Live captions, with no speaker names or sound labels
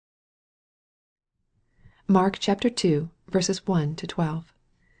Mark chapter 2, verses 1 to 12.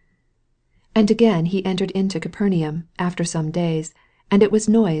 And again he entered into Capernaum after some days, and it was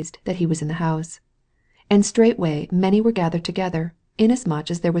noised that he was in the house. And straightway many were gathered together,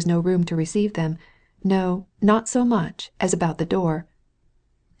 inasmuch as there was no room to receive them, no, not so much as about the door.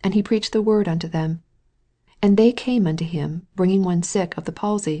 And he preached the word unto them. And they came unto him, bringing one sick of the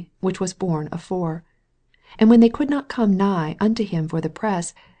palsy, which was borne of 4. And when they could not come nigh unto him for the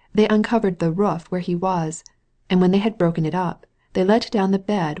press, they uncovered the roof where he was. And when they had broken it up, they let down the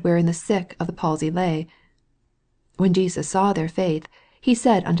bed wherein the sick of the palsy lay. When Jesus saw their faith, he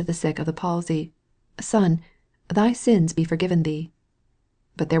said unto the sick of the palsy, Son, thy sins be forgiven thee.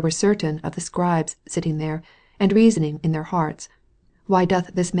 But there were certain of the scribes sitting there, and reasoning in their hearts, Why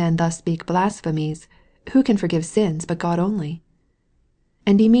doth this man thus speak blasphemies? Who can forgive sins but God only?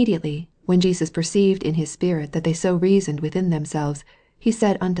 And immediately, when Jesus perceived in his spirit that they so reasoned within themselves, he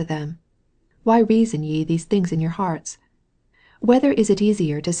said unto them, Why reason ye these things in your hearts? Whether is it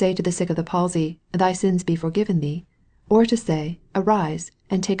easier to say to the sick of the palsy, Thy sins be forgiven thee, or to say, Arise,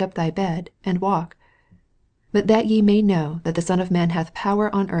 and take up thy bed, and walk? But that ye may know that the Son of Man hath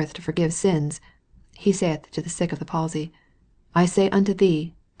power on earth to forgive sins, he saith to the sick of the palsy, I say unto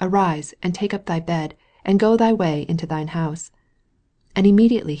thee, Arise, and take up thy bed, and go thy way into thine house. And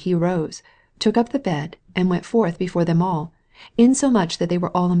immediately he arose, took up the bed, and went forth before them all, insomuch that they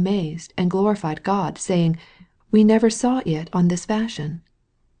were all amazed, and glorified God, saying, We never saw it on this fashion.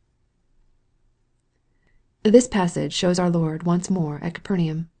 This passage shows our Lord once more at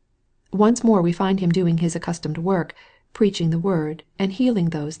Capernaum. Once more we find him doing his accustomed work, preaching the word, and healing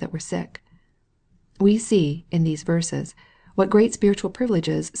those that were sick. We see, in these verses, what great spiritual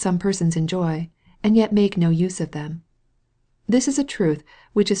privileges some persons enjoy, and yet make no use of them. This is a truth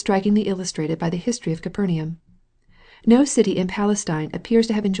which is strikingly illustrated by the history of Capernaum. No city in Palestine appears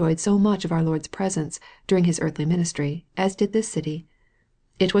to have enjoyed so much of our Lord's presence during his earthly ministry, as did this city.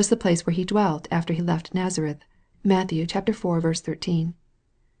 It was the place where he dwelt after he left Nazareth. Matthew chapter 4, verse 13.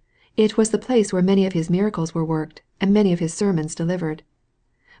 It was the place where many of his miracles were worked, and many of his sermons delivered.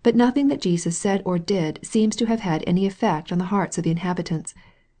 But nothing that Jesus said or did seems to have had any effect on the hearts of the inhabitants.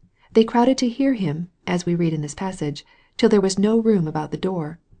 They crowded to hear him, as we read in this passage, till there was no room about the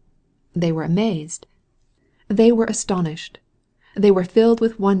door. They were amazed. They were astonished. They were filled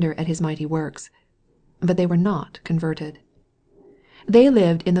with wonder at his mighty works. But they were not converted. They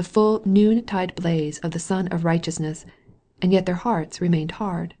lived in the full noontide blaze of the Sun of Righteousness, and yet their hearts remained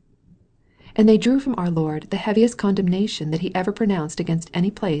hard. And they drew from our Lord the heaviest condemnation that he ever pronounced against any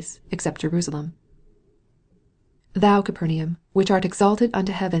place except Jerusalem. Thou, Capernaum, which art exalted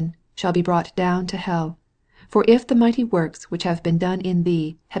unto heaven, shall be brought down to hell. For if the mighty works which have been done in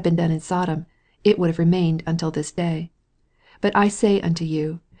thee had been done in Sodom, it would have remained until this day. But I say unto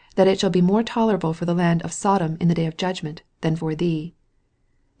you, that it shall be more tolerable for the land of Sodom in the day of judgment than for thee.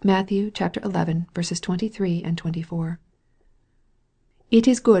 Matthew chapter 11, verses 23 and 24. It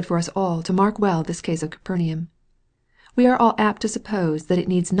is good for us all to mark well this case of Capernaum. We are all apt to suppose that it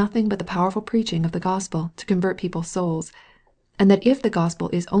needs nothing but the powerful preaching of the gospel to convert people's souls, and that if the gospel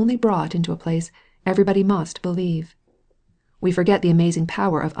is only brought into a place, everybody must believe. We forget the amazing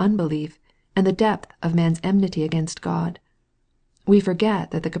power of unbelief, and the depth of man's enmity against God. We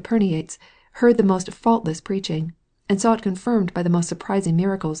forget that the Capernaums heard the most faultless preaching, and saw it confirmed by the most surprising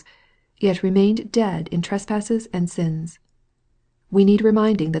miracles, yet remained dead in trespasses and sins. We need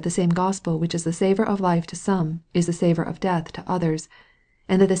reminding that the same gospel which is the savor of life to some is the savor of death to others,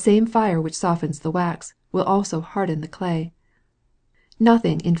 and that the same fire which softens the wax will also harden the clay.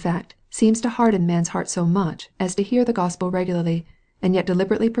 Nothing, in fact, seems to harden man's heart so much as to hear the gospel regularly, and yet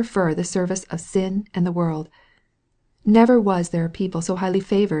deliberately prefer the service of sin and the world. Never was there a people so highly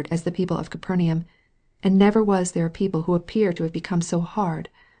favored as the people of Capernaum, and never was there a people who appear to have become so hard.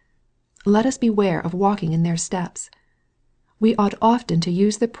 Let us beware of walking in their steps. We ought often to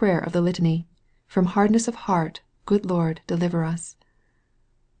use the prayer of the litany, From hardness of heart, good Lord, deliver us.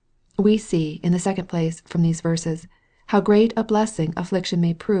 We see, in the second place, from these verses, how great a blessing affliction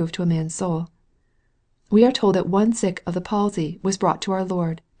may prove to a man's soul. We are told that one sick of the palsy was brought to our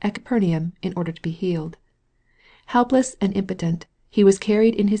Lord at Capernaum in order to be healed. Helpless and impotent, he was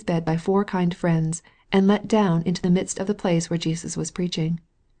carried in his bed by 4 kind friends, and let down into the midst of the place where Jesus was preaching.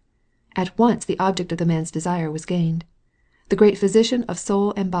 At once the object of the man's desire was gained. The great physician of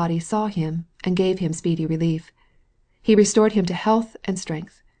soul and body saw him, and gave him speedy relief. He restored him to health and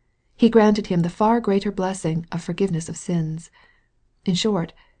strength. He granted him the far greater blessing of forgiveness of sins. In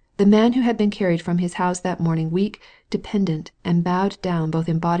short, the man who had been carried from his house that morning weak, dependent, and bowed down both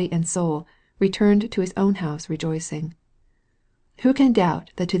in body and soul, returned to his own house rejoicing. Who can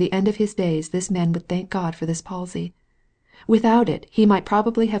doubt that to the end of his days this man would thank God for this palsy? Without it he might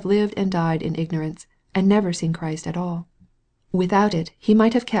probably have lived and died in ignorance, and never seen Christ at all. Without it he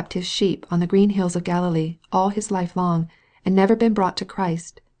might have kept his sheep on the green hills of Galilee all his life long, and never been brought to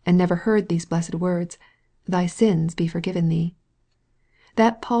Christ, and never heard these blessed words, "Thy sins be forgiven thee."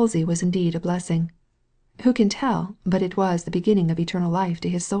 That palsy was indeed a blessing. Who can tell but it was the beginning of eternal life to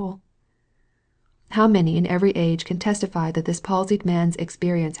his soul? How many in every age can testify that this palsied man's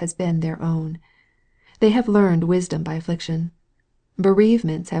experience has been their own? They have learned wisdom by affliction.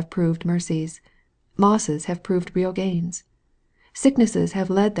 Bereavements have proved mercies. Losses have proved real gains. Sicknesses have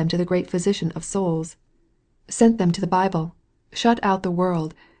led them to the great Physician of souls, sent them to the Bible, shut out the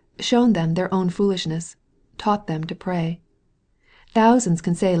world, shown them their own foolishness, taught them to pray. Thousands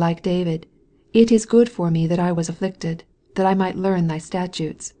can say like David, "It is good for me that I was afflicted, that I might learn thy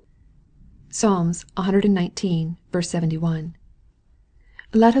statutes." Psalms 119:71.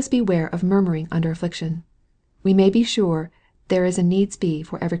 Let us beware of murmuring under affliction. We may be sure there is a needs be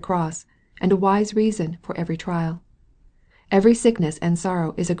for every cross, and a wise reason for every trial. Every sickness and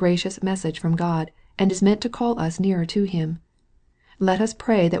sorrow is a gracious message from God, and is meant to call us nearer to Him. Let us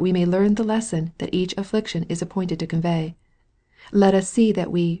pray that we may learn the lesson that each affliction is appointed to convey. Let us see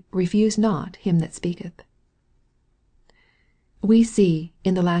that we "refuse not him that speaketh." We see,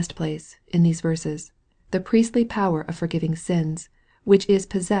 in the last place, in these verses, the priestly power of forgiving sins, which is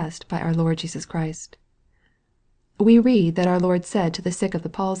possessed by our Lord Jesus Christ. We read that our Lord said to the sick of the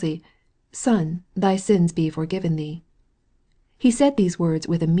palsy, "Son, thy sins be forgiven thee." He said these words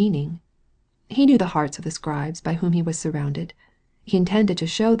with a meaning. He knew the hearts of the scribes by whom he was surrounded. He intended to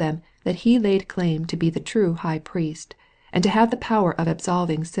show them that he laid claim to be the true high priest, and to have the power of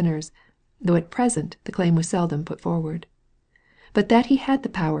absolving sinners, though at present the claim was seldom put forward. But that he had the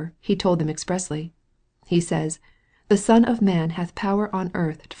power, he told them expressly. He says, "The Son of Man hath power on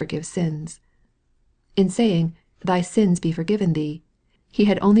earth to forgive sins." In saying, "Thy sins be forgiven thee," he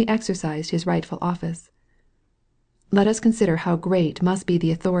had only exercised his rightful office. Let us consider how great must be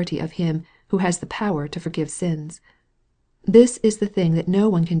the authority of him who has the power to forgive sins. This is the thing that no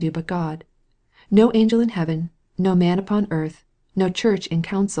one can do but God. No angel in heaven, no man upon earth, no church in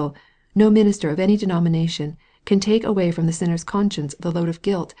council, no minister of any denomination, can take away from the sinner's conscience the load of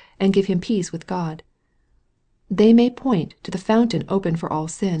guilt, and give him peace with God. They may point to the fountain open for all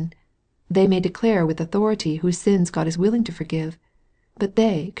sin. They may declare with authority whose sins God is willing to forgive. But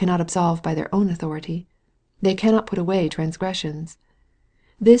they cannot absolve by their own authority. They cannot put away transgressions.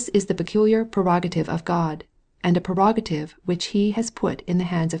 This is the peculiar prerogative of God, and a prerogative which He has put in the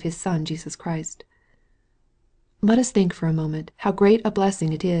hands of His Son Jesus Christ. Let us think for a moment how great a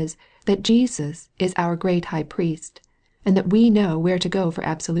blessing it is that Jesus is our great High Priest, and that we know where to go for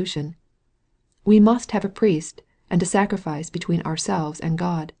absolution. We must have a priest and a sacrifice between ourselves and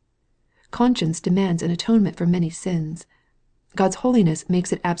God. Conscience demands an atonement for many sins. God's holiness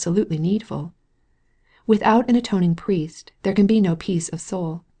makes it absolutely needful. Without an atoning priest there can be no peace of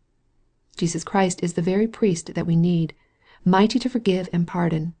soul. Jesus Christ is the very priest that we need, mighty to forgive and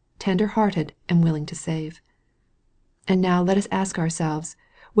pardon, tender hearted and willing to save. And now let us ask ourselves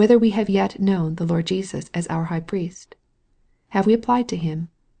whether we have yet known the Lord Jesus as our High Priest. Have we applied to Him?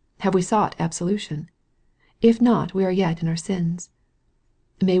 Have we sought absolution? If not, we are yet in our sins.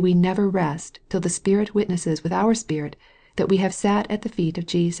 May we never rest till the Spirit witnesses with our spirit that we have sat at the feet of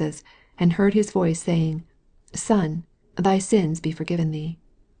Jesus and heard His voice saying, "Son, thy sins be forgiven thee."